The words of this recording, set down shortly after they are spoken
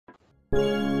You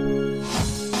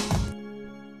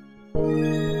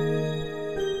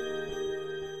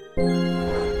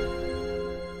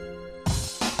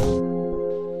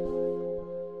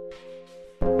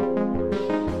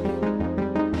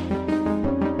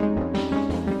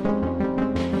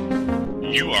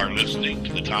are listening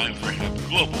to the Time for Hemp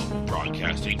Global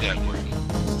Broadcasting Network.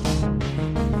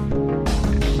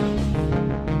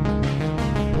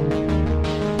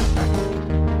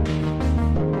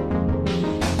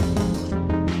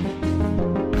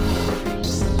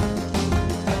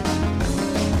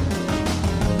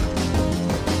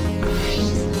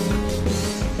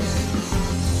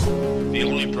 The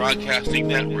only broadcasting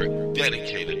network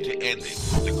dedicated to ending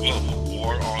the global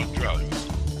war on drugs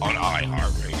on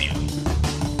iHeartRadio.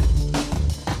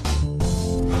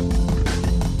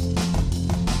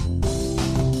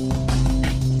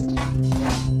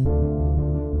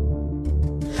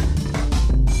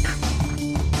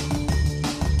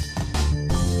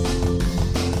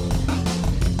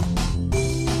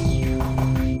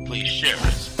 Please share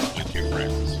us with your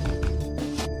friends.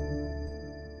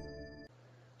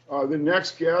 The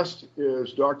next guest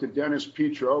is Dr. Denis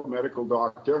Petro, medical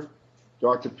doctor.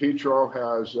 Dr. Petro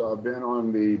has been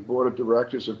on the board of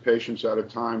directors of Patients at a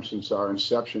Time since our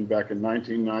inception back in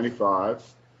 1995.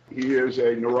 He is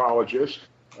a neurologist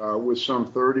with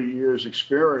some 30 years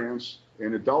experience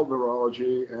in adult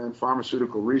neurology and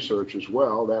pharmaceutical research as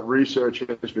well. That research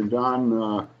has been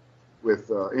done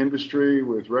with industry,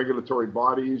 with regulatory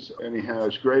bodies, and he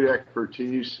has great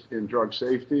expertise in drug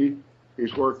safety.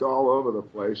 He's worked all over the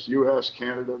place, U.S.,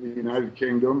 Canada, the United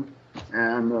Kingdom,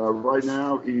 and right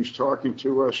now he's talking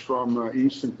to us from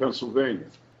Eastern Pennsylvania.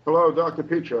 Hello, Dr.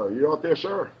 Petro. You out there,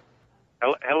 sir?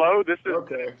 Hello, this is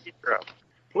okay. Petro.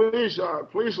 Please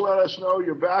let us know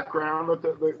your background, let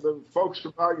the folks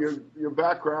about your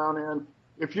background, and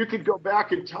if you could go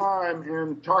back in time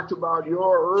and talk about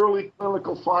your early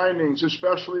clinical findings,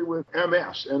 especially with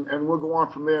MS, and we'll go on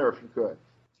from there if you could.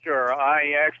 Sure.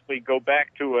 I actually go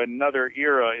back to another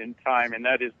era in time, and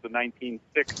that is the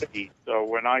 1960s. So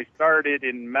when I started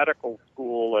in medical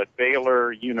school at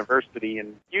Baylor University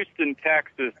in Houston,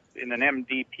 Texas, in an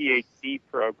MD PhD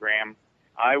program,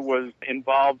 I was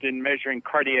involved in measuring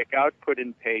cardiac output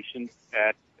in patients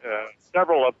at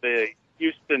several of the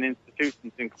Houston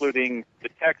institutions, including the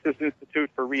Texas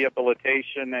Institute for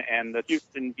Rehabilitation and the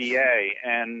Houston VA.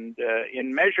 And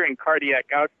in measuring cardiac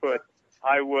output,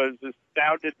 I was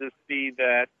astounded to see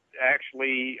that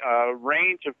actually a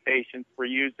range of patients were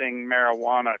using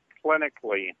marijuana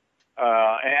clinically.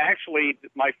 Actually,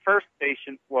 my first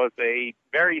patient was a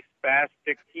very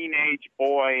spastic teenage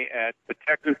boy at the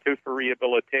Texas Institute for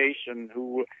Rehabilitation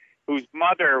whose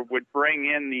mother would bring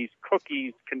in these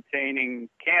cookies containing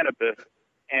cannabis,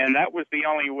 and that was the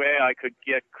only way I could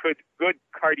get good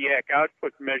cardiac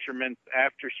output measurements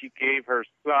after she gave her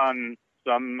son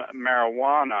some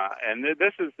marijuana. And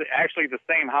this is actually the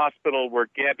same hospital where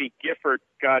Gabby Gifford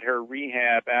got her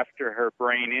rehab after her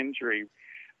brain injury.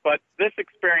 But this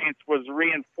experience was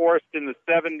reinforced in the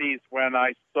 70s when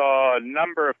I saw a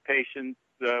number of patients,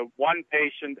 one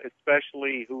patient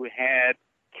especially who had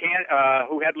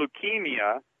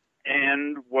leukemia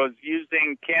and was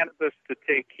using cannabis to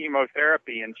take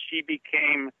chemotherapy, and she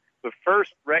became the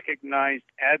first recognized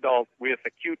adult with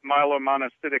acute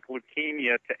myelomonocytic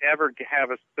leukemia to ever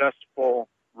have a successful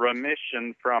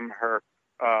remission from her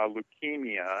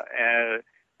leukemia.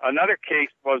 Another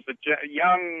case was a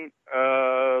young,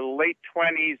 late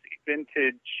 20s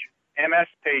vintage MS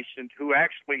patient who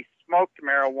actually smoked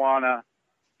marijuana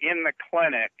in the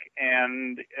clinic,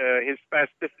 and his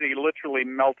spasticity literally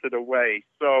melted away.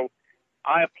 So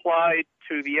I applied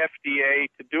to the FDA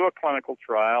to do a clinical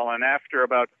trial, and after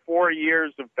about 4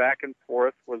 years of back and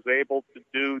forth, was able to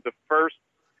do the first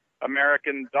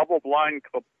American double-blind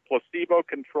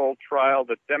placebo-controlled trial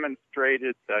that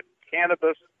demonstrated that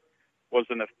cannabis was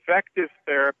an effective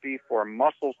therapy for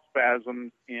muscle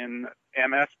spasms in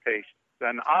MS patients.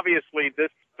 And obviously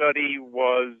this study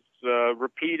was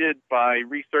repeated by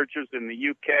researchers in the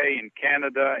UK, in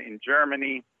Canada, in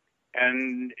Germany,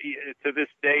 and to this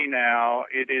day now,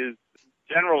 it is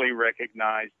generally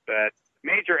recognized that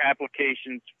major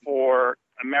applications for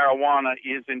marijuana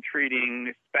is in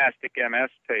treating spastic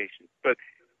MS patients. But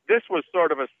this was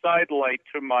sort of a sidelight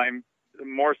to my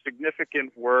more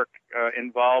significant work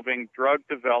involving drug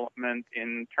development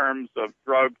in terms of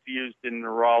drugs used in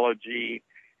neurology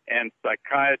and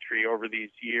psychiatry over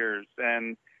these years.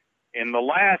 And in the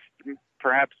last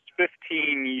perhaps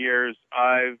 15 years,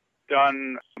 I've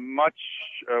done much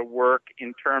work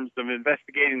in terms of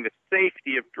investigating the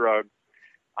safety of drugs.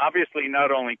 Obviously,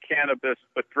 not only cannabis,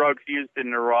 but drugs used in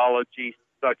neurology,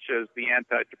 such as the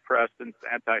antidepressants,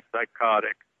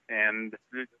 antipsychotics, and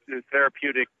the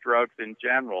therapeutic drugs in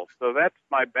general. So that's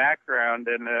my background,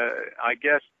 and I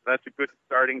guess that's a good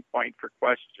starting point for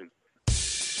questions.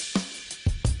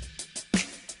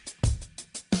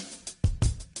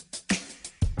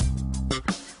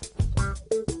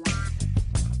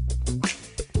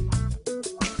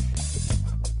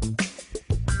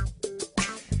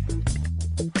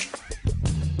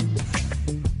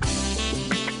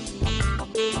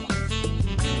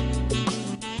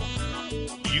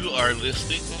 You are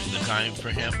listening to the Time for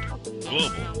Hemp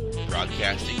Global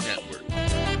Broadcasting Network.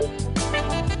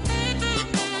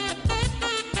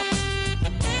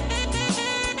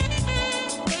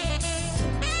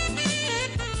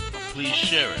 Please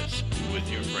share us